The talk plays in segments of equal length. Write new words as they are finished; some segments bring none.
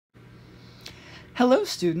Hello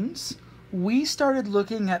students! We started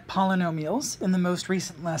looking at polynomials in the most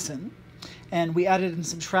recent lesson, and we added and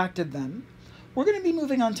subtracted them. We're going to be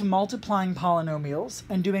moving on to multiplying polynomials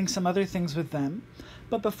and doing some other things with them,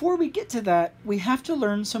 but before we get to that, we have to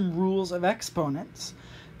learn some rules of exponents,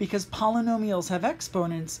 because polynomials have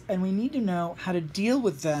exponents and we need to know how to deal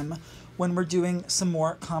with them when we're doing some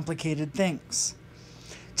more complicated things.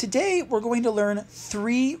 Today we're going to learn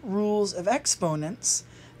 3 rules of exponents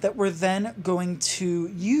that we're then going to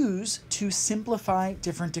use to simplify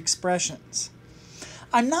different expressions.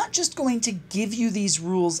 I'm not just going to give you these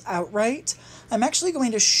rules outright, I'm actually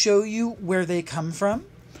going to show you where they come from.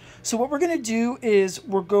 So what we're going to do is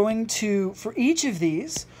we're going to, for each of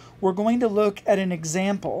these, we're going to look at an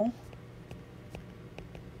example,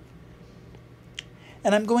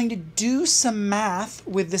 and I'm going to do some math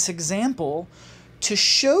with this example to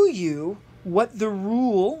show you what the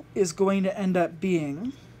rule is going to end up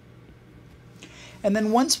being. And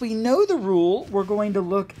then once we know the rule, we're going to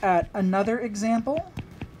look at another example.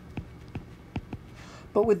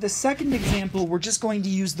 But with the second example, we're just going to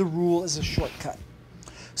use the rule as a shortcut.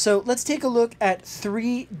 So let's take a look at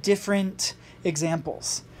 3 different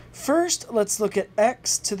examples. First, let's look at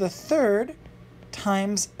x to the third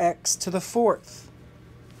times x to the fourth.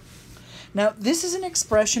 Now, this is an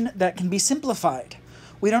expression that can be simplified.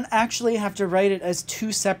 We don't actually have to write it as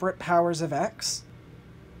 2 separate powers of x.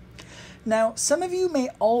 Now, some of you may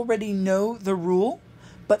already know the rule,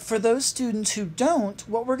 but for those students who don't,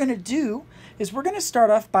 what we're going to do is we're going to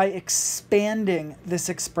start off by expanding this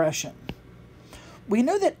expression. We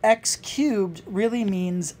know that x cubed really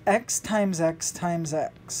means x times x times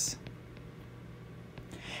x.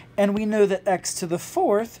 And we know that x to the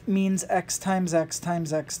fourth means x times x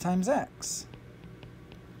times x times x.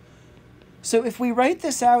 So if we write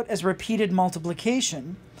this out as repeated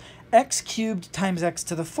multiplication, x cubed times x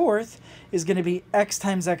to the fourth is going to be x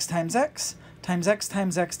times x times x times x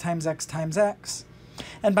times x times x times x.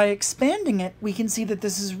 And by expanding it, we can see that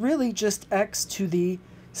this is really just x to the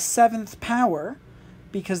 7th power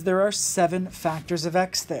because there are 7 factors of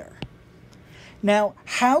x there. Now,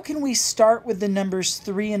 how can we start with the numbers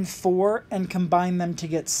 3 and 4 and combine them to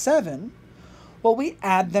get 7? Well, we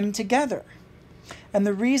add them together. And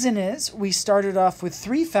the reason is we started off with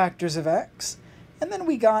 3 factors of x, and then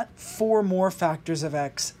we got 4 more factors of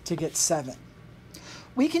x to get 7.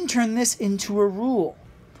 We can turn this into a rule.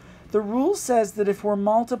 The rule says that if we're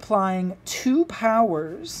multiplying 2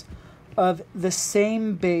 powers of the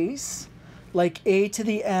same base, like a to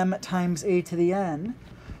the m times a to the n,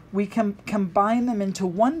 we can combine them into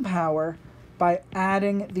 1 power by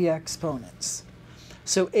adding the exponents.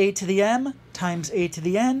 So a to the m times a to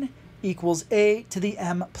the n equals a to the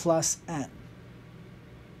m plus n.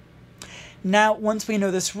 Now, once we know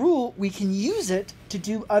this rule, we can use it to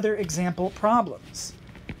do other example problems.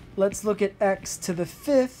 Let's look at x to the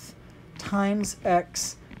 5th times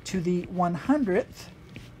x to the 100th.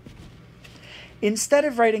 Instead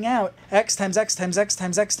of writing out x times x times x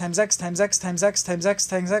times x times x times x times x times x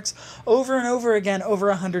times x over and over again over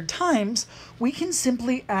 100 times, we can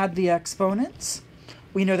simply add the exponents.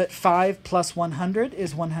 We know that 5 plus 100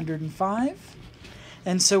 is 105,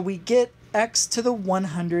 and so we get x to the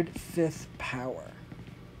 105th power.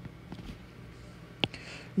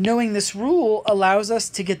 Knowing this rule allows us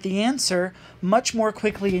to get the answer much more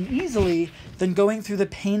quickly and easily than going through the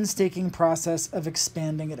painstaking process of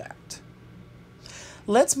expanding it out.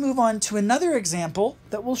 Let's move on to another example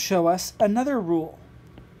that will show us another rule.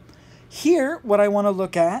 Here, what I want to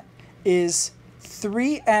look at is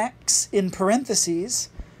 3x in parentheses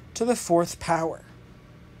to the 4th power.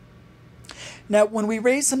 Now, when we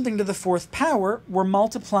raise something to the 4th power, we're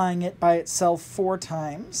multiplying it by itself 4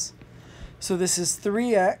 times. So this is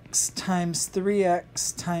 3x times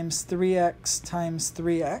 3x times 3x times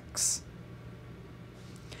 3x.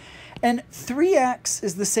 And 3x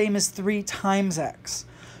is the same as 3 times x.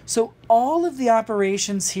 So all of the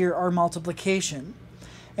operations here are multiplication.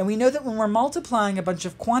 And we know that when we're multiplying a bunch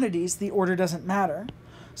of quantities, the order doesn't matter.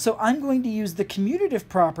 So I'm going to use the commutative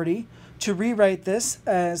property to rewrite this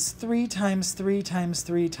as 3 times 3 times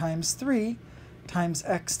 3 times 3 times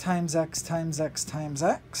x times x times x times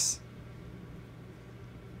x.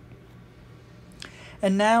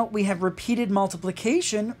 And now we have repeated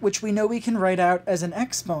multiplication, which we know we can write out as an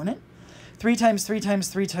exponent. 3 times 3 times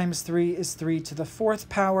 3 times 3 is 3 to the 4th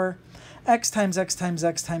power. X times x times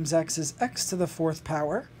x times x is x to the 4th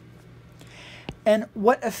power. And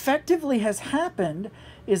what effectively has happened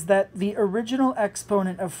is that the original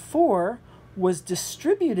exponent of 4 was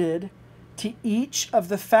distributed to each of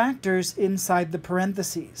the factors inside the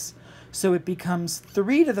parentheses. So it becomes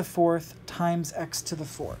 3 to the 4th times x to the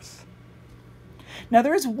 4th. Now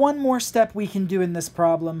there is one more step we can do in this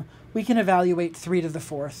problem. We can evaluate 3 to the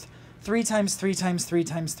 4th. 3 times 3 times 3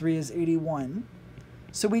 times 3 is 81.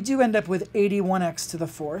 So we do end up with 81x to the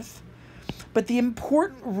 4th. But the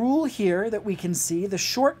important rule here that we can see, the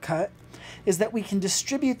shortcut, is that we can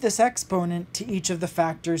distribute this exponent to each of the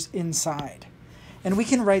factors inside. And we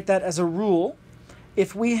can write that as a rule.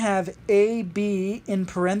 If we have AB in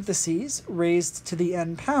parentheses raised to the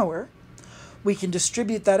n power, we can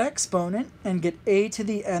distribute that exponent and get a to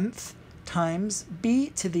the nth times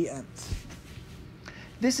b to the nth.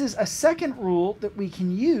 This is a second rule that we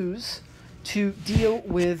can use to deal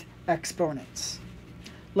with exponents.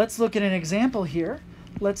 Let's look at an example here.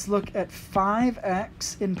 Let's look at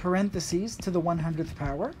 5x in parentheses to the 100th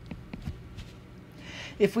power.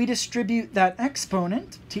 If we distribute that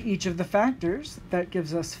exponent to each of the factors, that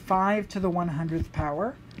gives us 5 to the 100th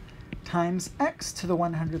power times x to the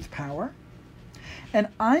 100th power. And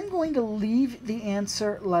I'm going to leave the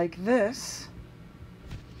answer like this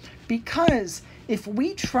because if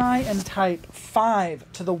we try and type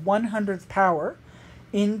 5 to the 100th power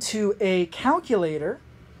into a calculator,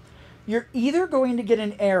 you're either going to get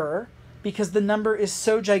an error because the number is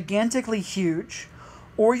so gigantically huge,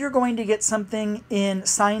 or you're going to get something in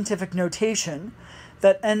scientific notation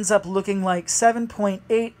that ends up looking like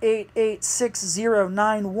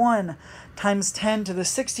 7.88866091 times 10 to the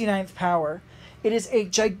 69th power. It is a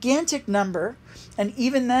gigantic number, and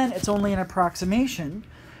even then it's only an approximation.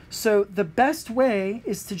 So the best way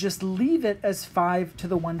is to just leave it as 5 to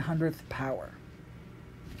the 100th power.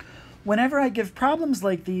 Whenever I give problems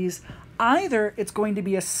like these, either it's going to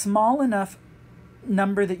be a small enough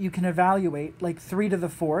number that you can evaluate, like 3 to the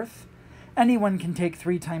 4th. Anyone can take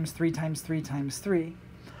 3 times 3 times 3 times 3.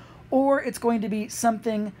 Or it's going to be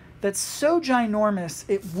something that's so ginormous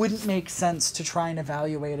it wouldn't make sense to try and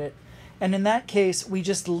evaluate it. And in that case, we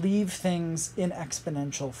just leave things in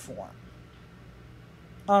exponential form.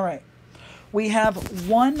 All right, we have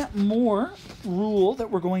one more rule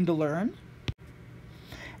that we're going to learn.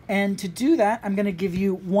 And to do that, I'm going to give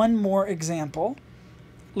you one more example.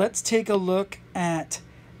 Let's take a look at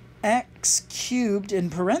x cubed in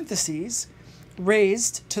parentheses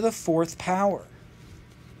raised to the 4th power.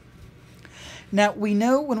 Now, we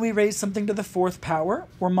know when we raise something to the 4th power,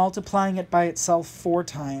 we're multiplying it by itself 4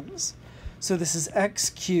 times. So this is x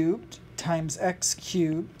cubed times x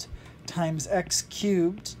cubed times x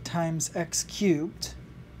cubed times x cubed.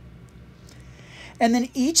 And then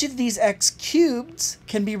each of these x cubeds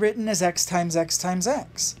can be written as x times x times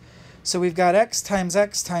x. So we've got x times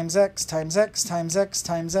x times x times x times x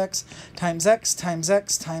times x times x times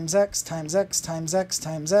x times x times x times x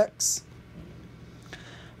times x.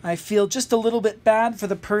 I feel just a little bit bad for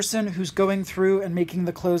the person who's going through and making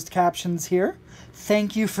the closed captions here.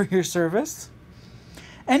 Thank you for your service.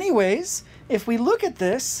 Anyways, if we look at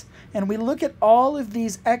this, and we look at all of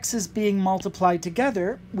these x's being multiplied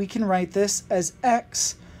together, we can write this as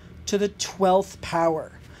x to the 12th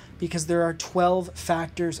power, because there are 12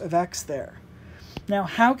 factors of x there. Now,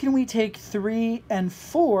 how can we take 3 and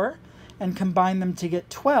 4 and combine them to get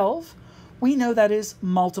 12? We know that is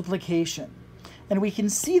multiplication. And we can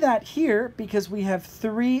see that here because we have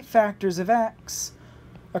 3 factors of x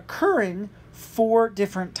occurring 4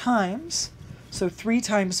 different times. So 3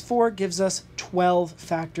 times 4 gives us 12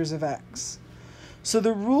 factors of x. So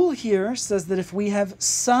the rule here says that if we have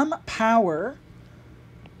some power,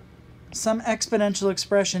 some exponential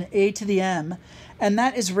expression a to the m, and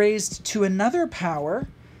that is raised to another power,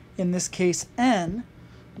 in this case n,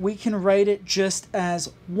 we can write it just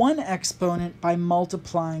as one exponent by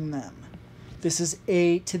multiplying them. This is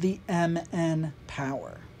a to the mn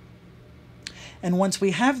power. And once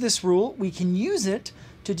we have this rule, we can use it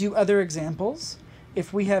to do other examples.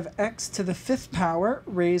 If we have x to the 5th power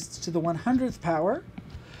raised to the 100th power,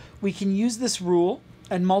 we can use this rule,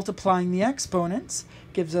 and multiplying the exponents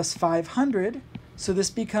gives us 500, so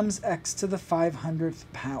this becomes x to the 500th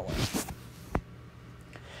power.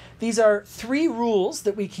 These are 3 rules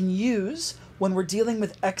that we can use when we're dealing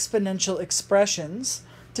with exponential expressions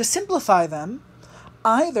to simplify them,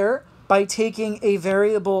 either by taking a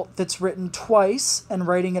variable that's written twice and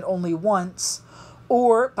writing it only once,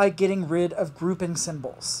 or by getting rid of grouping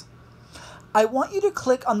symbols. I want you to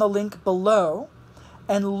click on the link below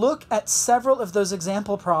and look at several of those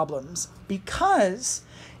example problems, because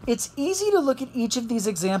it's easy to look at each of these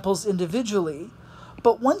examples individually,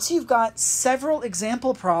 but once you've got several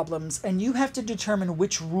example problems and you have to determine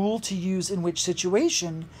which rule to use in which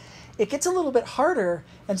situation, it gets a little bit harder,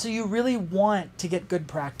 and so you really want to get good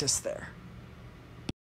practice there.